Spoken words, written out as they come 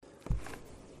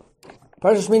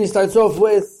Parshas Shmini starts off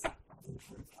with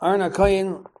Aaron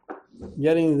HaKohen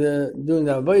doing the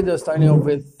avodah, starting off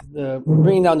with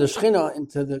bringing down the Shechina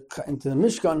into the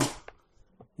Mishkan.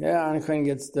 Yeah, Aaron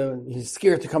HaKohen he's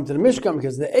scared to come to the Mishkan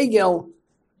because of the Egel,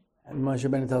 and Moshe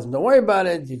Rabbeinu tells him, "Don't worry about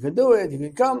it. You could do it. You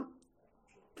can come.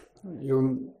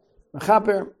 You're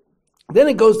mechaper." Then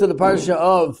it goes to the parsha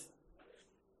of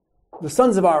the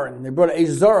sons of Aaron. They brought a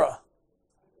Zorah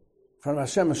from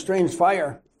Hashem, a strange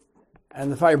fire,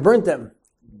 and the fire burnt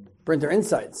their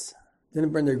insides.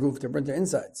 Didn't burn their goof, they burnt their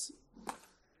insides.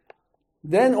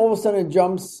 Then all of a sudden it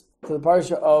jumps to the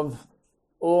parsha of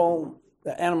all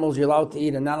the animals you're allowed to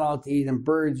eat and not allowed to eat, and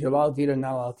birds you're allowed to eat and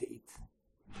not allowed to eat.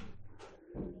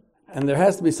 And there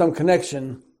has to be some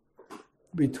connection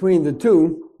between the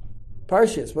two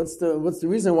parshas. What's the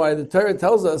reason why the Torah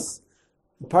tells us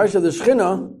the parsha of the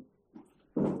Shechina,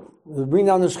 the bring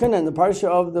down the Shechina, and the parsha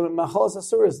of the Machalos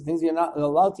Asuros, the things you're not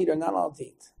allowed to eat or not allowed to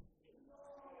eat.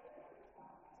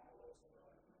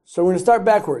 So we're going to start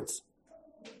backwards.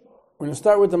 We're going to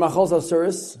start with the Machalos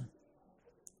Asuros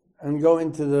and go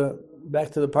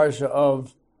back to the parsha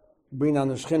of bring down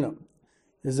the Shechina.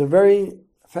 There's a very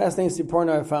fascinating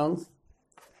Sipporna I found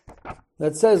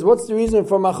that says, what's the reason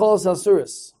for Machalos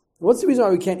Asuros? What's the reason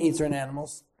why we can't eat certain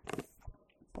animals?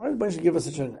 Why does the Bible give us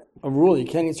such a rule? You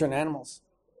can't eat certain animals,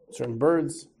 certain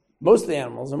birds, most of the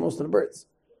animals and most of the birds.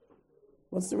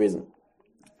 What's the reason?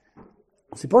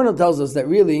 Sipporna tells us that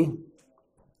really,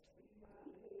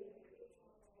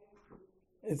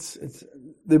 it's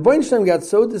the Rebbeinu Shalom got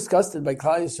so disgusted by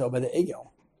Klal Yisrael, by the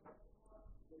Egel,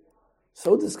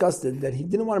 so disgusted that he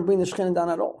didn't want to bring the Shechina down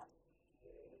at all.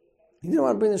 He didn't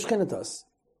want to bring the Shechina to us.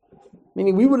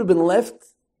 Meaning we would have been left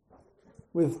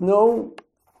with no,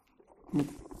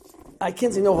 I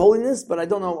can't say no holiness, but I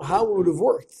don't know how it would have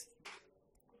worked.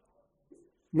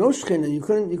 No Shechina, you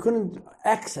couldn't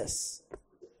access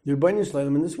the Rebbeinu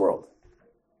Shalom in this world.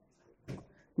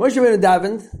 Moshe Rabbeinu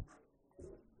davened,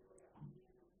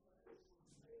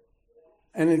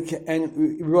 and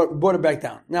we brought it back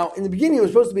down. Now, in the beginning, it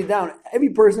was supposed to be down. Every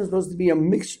person was supposed to be a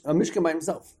mishkan by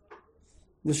himself.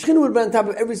 The Shechina would have been on top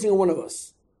of every single one of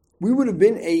us. We would have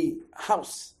been a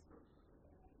house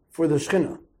for the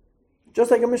Shechina,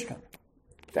 just like a mishkan.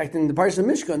 In fact, in the parsha of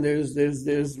Mishkan, there's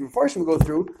Mefarshim we go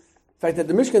through the fact that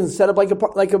the Mishkan is set up like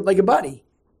a body.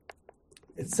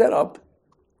 It's set up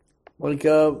like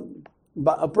a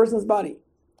person's body.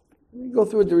 We go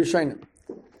through it the Rishonim.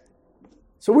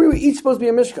 So we were each supposed to be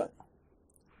a Mishkan.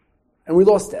 And we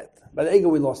lost that. By the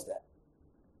Egel, we lost that.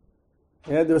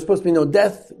 Yeah, there was supposed to be no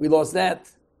death. We lost that.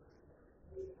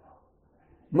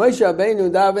 Moshe Rabbeinu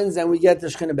davens and we get the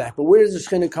Shechina back. But where does the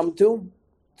Shechina come to?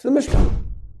 To the Mishkan.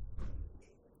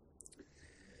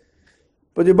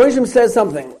 But the Rebbeinu says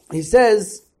something. He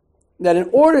says that in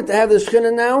order to have the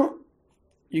Shechina now,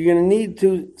 you're going to need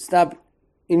to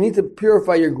you need to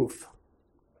purify your goof.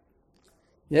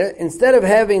 Yeah, instead of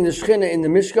having the Shechina in the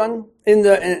Mishkan, in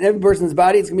every person's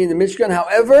body, it's going to be in the Mishkan.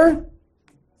 However,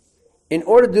 in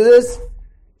order to do this,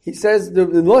 he says the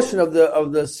notion of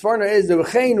the Sforna is the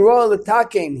V'chein Ro'al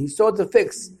L'takein. He sought to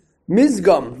fix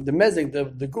Mizgam, the mezig,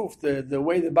 the goof, the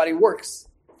way the body works.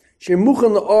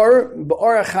 Shemuchan L'or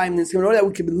B'or HaChaim Nitzchim, in order that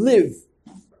we can live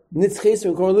Nitzchis,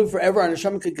 we can live forever, and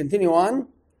Hashem can continue on.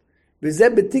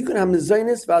 V'zeh b'tikun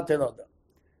ha-mezaynis v'al-teloda,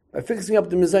 by fixing up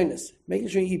the mezaynis, making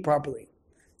sure you eat properly.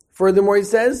 Furthermore, he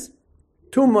says,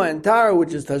 Tuma and Tara,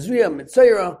 which is Tazria,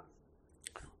 Mitzayra.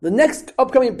 The next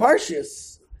upcoming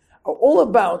parshas are all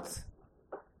about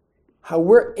how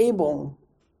we're able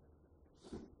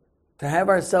to have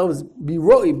ourselves be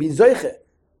roi, be zoiche,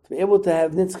 to be able to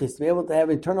have nitzchis, to be able to have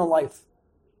eternal life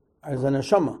as an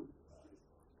neshama.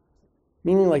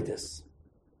 Meaning like this.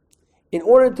 In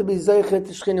order to be zoiche to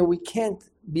Shechina, we can't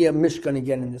be a mishkan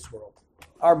again in this world.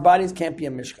 Our bodies can't be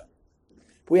a mishkan.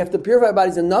 We have to purify our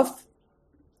bodies enough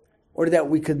or that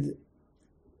we could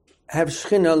have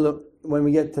Shechina when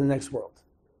we get to the next world.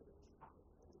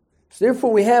 So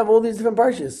therefore we have all these different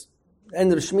parshas.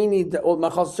 End of Shmini, the old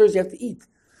Machalos Asuros, you have to eat.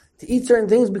 To eat certain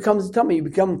things becomes a tummy.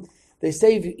 They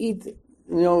say if you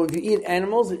eat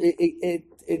animals,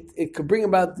 it could bring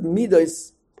about the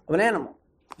midos of an animal.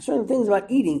 Certain things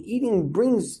about eating. Eating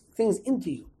brings things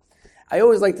into you. I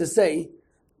always like to say,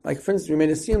 like for instance, we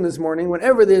made a siyum this morning,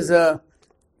 whenever there's a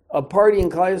party in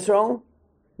Klal Yisrael,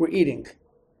 we're eating.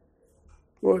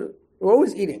 We're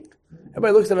always eating.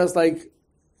 Everybody looks at us like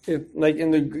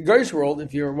in the Garish world,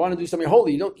 if you want to do something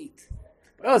holy, you don't eat.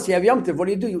 But else, you have Yom Tov, what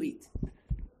do? You eat.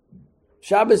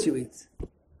 Shabbos, you eat.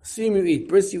 Siyum, you eat.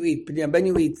 Bris, you eat. Pidyon Ben,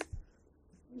 you eat.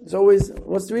 It's always,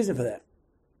 what's the reason for that?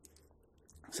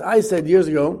 So I said years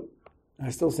ago, I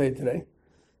still say it today,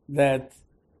 that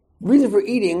the reason for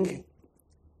eating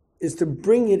is to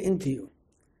bring it into you.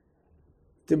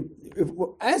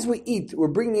 As we eat, we're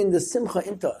bringing in the simcha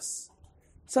into us.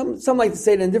 Some like to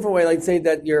say it in a different way, like to say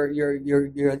that you're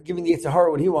giving the Yetzer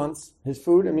Hara what he wants, his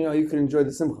food, and you can enjoy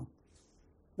the simcha.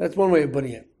 That's one way of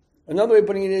putting it. Another way of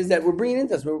putting it is that we're bringing it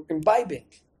into us, we're imbibing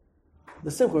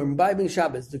the simcha, we're imbibing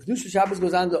Shabbos. The Kedusha Shabbos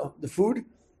goes on to the food.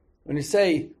 When you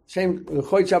say, Shem, the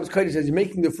Choy Shabbos Kodesh says you're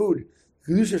making the food,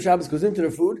 the Kedusha Shabbos goes into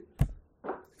the food,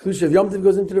 the Kedusha of Yom Tov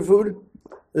goes into the food,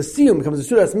 the Siyum becomes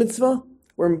a Sudas Mitzvah,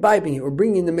 we're imbibing it, we're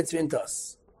bringing the mitzvah into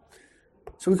us.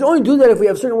 So we can only do that if we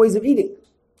have certain ways of eating.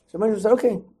 So Moshe said,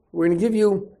 okay, we're going to give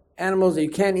you animals that you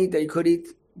can't eat, that you could eat,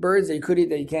 birds that you could eat,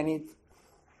 that you can't eat.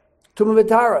 Tumah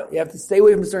v'tara, you have to stay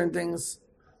away from certain things.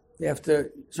 You have to,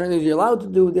 certain things you're allowed to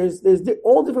do. There's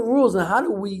all different rules on how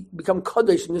do we become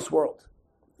Kaddish in this world.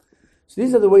 So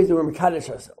these are the ways that we're Mekadesh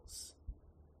ourselves.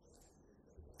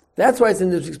 That's why it's in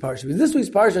this week's parsha. Because this week's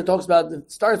parsha talks about,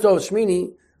 starts off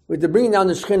Shmini with the bringing down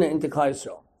the Shekhinah into Klal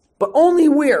Yisrael. But only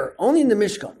where? Only in the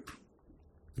Mishkan.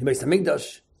 The Beis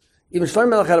HaMikdash. Even Shlomo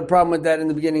Melech had a problem with that in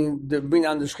the beginning, to bring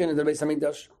down the Shekhinah to the Beis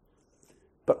HaMikdash.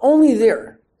 But only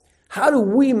there. How do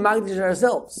we Magdish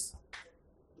ourselves?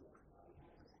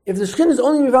 If the Shekhinah is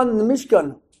only found in the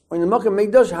Mishkan, or in the Makom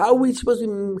Mikdash, how are we supposed to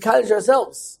be Mekadesh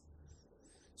ourselves?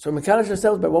 So Mekadesh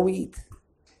ourselves by what we eat.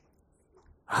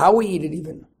 How we eat it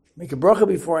even. Make a bracha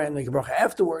beforehand, make a bracha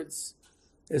afterwards.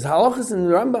 There's halachas in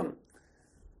the Rambam.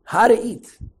 How to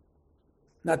eat.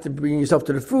 Not to bring yourself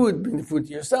to the food, bring the food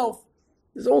to yourself.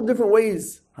 There's all different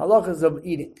ways, halachas of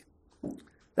eating.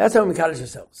 That's how we Mekadesh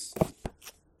ourselves.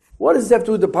 What does this have to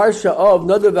do with the parsha of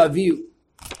Nadav Avihu?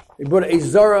 They brought a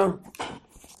Zara,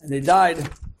 and they died.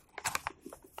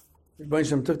 The bunch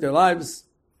of them took their lives.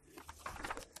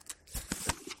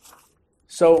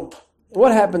 So,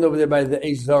 what happened over there by the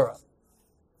Eish Zara?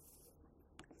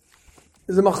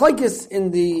 There's a machlekes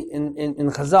in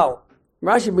Chazal.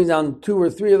 Rashi brings down 2 or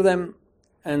 3 of them,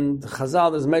 and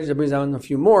Chazal, there's a Medrash that brings down a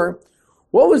few more.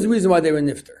 What was the reason why they were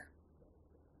nifter?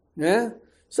 Yeah?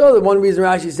 So the one reason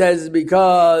Rashi says is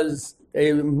because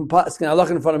they passed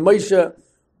halakha in front of Moshe.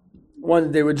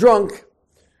 One, they were drunk.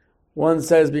 One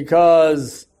says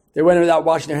because they went without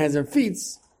washing their hands and feet.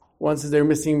 One says they were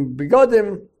missing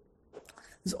begodim.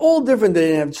 It's all different. They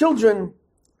didn't have children.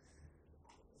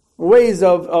 Ways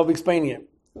of explaining it.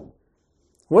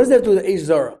 What does that have to do with the Eish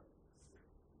Zara?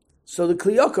 So the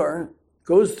Kli Yakar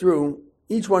goes through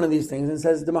each one of these things and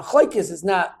says the machlekes is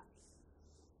not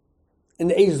in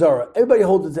the Eish Zara. Everybody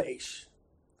holds it to Eish.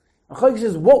 Machlekes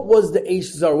says, what was the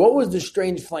Eish Zara? What was the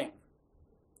strange flame?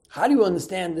 How do you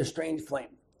understand the strange flame?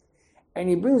 And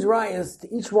he brings rayas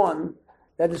to each one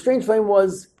that the strange flame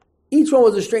was. Each one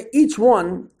was a strange. Each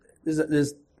one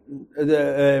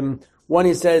one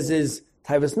he says is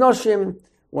Taivas Noshim.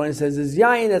 One he says is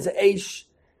Yain. That's an Eish.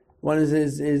 One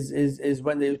is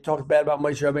when they talk bad about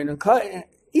Moshe Rabbeinu.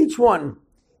 Each one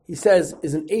he says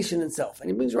is an Eish in itself, and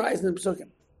he brings rayas in the Pesukim.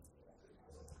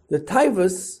 The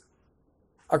Taivas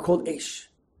are called Eish.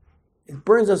 It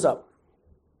burns us up.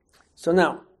 So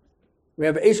now we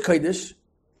have Eish Kodesh,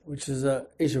 which is a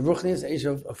Eish of Ruchnis, Eish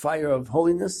of a fire of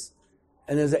holiness,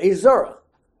 and there's an Eish Zara,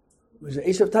 which is an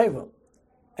Eish of Taiva.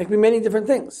 It can be many different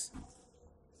things.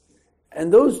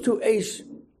 And those 2 Eish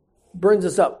burns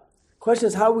us up. Question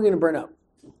is, how are we going to burn up?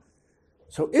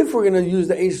 So if we're going to use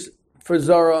the Eish for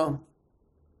Zara,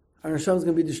 our neshama is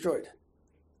going to be destroyed.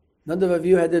 Nadav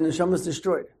Avihu had the neshamas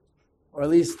destroyed. Or at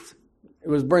least it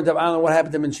was burnt up. I don't know what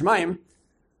happened to them in Shemaim.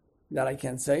 That I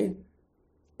can't say.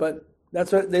 But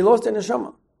that's what they lost their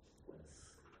neshama.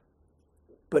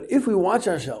 But if we watch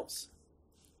ourselves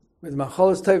with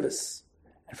Machalas Taivas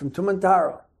and from Tumah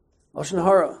Tara, Lashon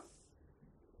Hara,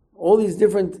 all these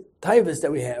different Taivas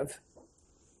that we have,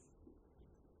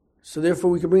 so therefore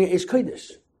we can bring an Eish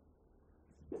Kodesh.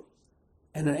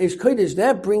 And an Eish Kodesh,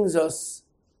 that brings us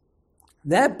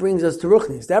to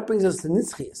Ruchnis, that brings us to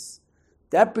Nitzchias,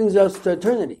 that brings us to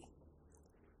eternity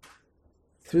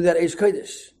through that Eish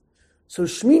Kodesh. So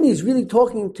Shmini is really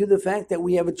talking to the fact that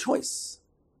we have a choice.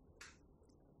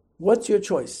 What's your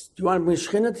choice? Do you want to bring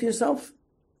Shekhinah to yourself,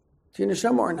 to your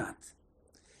neshama, or not?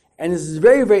 And this is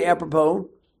very, very apropos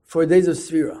for days of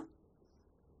Sfira.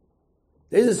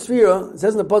 Days of Sfira, it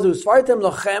says in the Pasuk, Svartem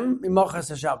lochem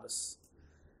imachas haShabbos.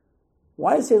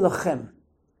 Why does it say lochem?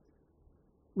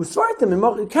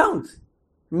 Usvartem, you count.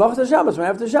 Imachas haShabbos, right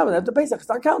after Shabbos, after Pesach,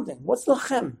 start counting. What's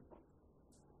lochem?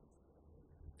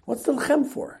 What's the lochem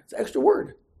for? It's an extra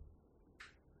word.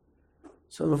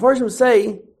 So the Mefarshim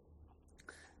say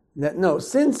that no,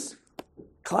 since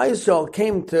Klal Yisrael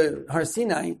came to Har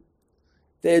Sinai,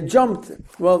 they had jumped,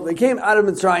 they came out of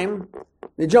Mitzrayim,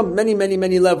 they jumped many, many,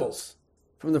 many levels.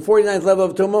 from the 49th level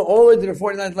of Tumah all the way to the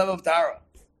 49th level of Tahara.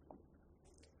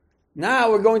 Now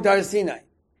we're going to Har Sinai.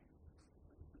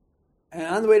 And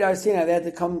on the way to Har Sinai, they had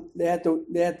to come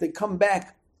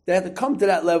back, they had to come to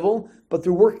that level, but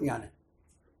through working on it.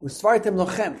 Usvartem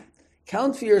lochem.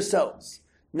 Count for yourselves.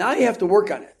 Now you have to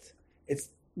work on it.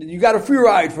 You got a free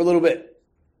ride for a little bit.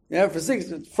 From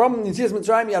Yetzias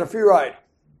Mitzrayim, you got a free ride.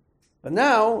 But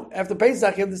now, after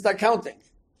Pesach, you have to start counting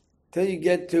till you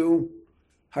get to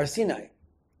Har Sinai.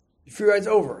 The free ride's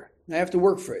over. Now you have to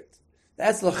work for it.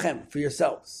 That's lochem, for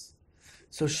yourselves.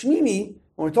 So Shmini,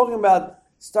 when we're talking about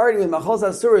starting with Machos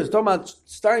HaSuras, talking about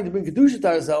starting to bring Kedusha to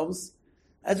ourselves,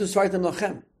 that's what Svartem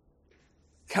lochem.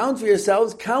 Count for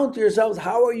yourselves. Count to yourselves.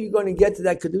 How are you going to get to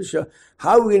that Kedusha?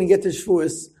 How are we going to get to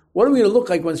Shavuos? What are we going to look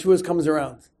like when Shavuos comes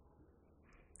around?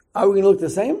 Are we going to look the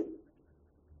same?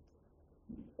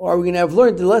 Or are we going to have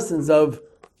learned the lessons of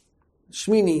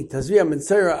Shmini, Tazriya,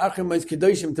 Mitzera, Achim, Mois,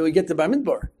 Kedoshim until we get to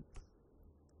Bamidbar?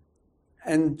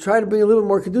 And try to bring a little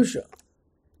more Kedusha.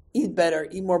 Eat better,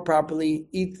 eat more properly,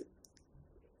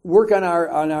 work on our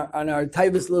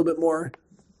taivas a little bit more.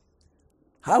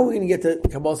 How are we going to get to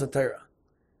Kabbalah Satira?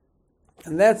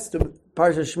 And that's the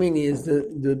Parsha Shmini, is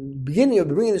the beginning of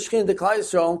bringing the Shekhinah to Klal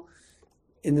Yisrael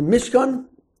in the Mishkan,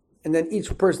 and then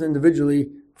each person individually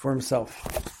for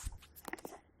himself.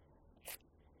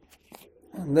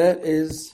 And that is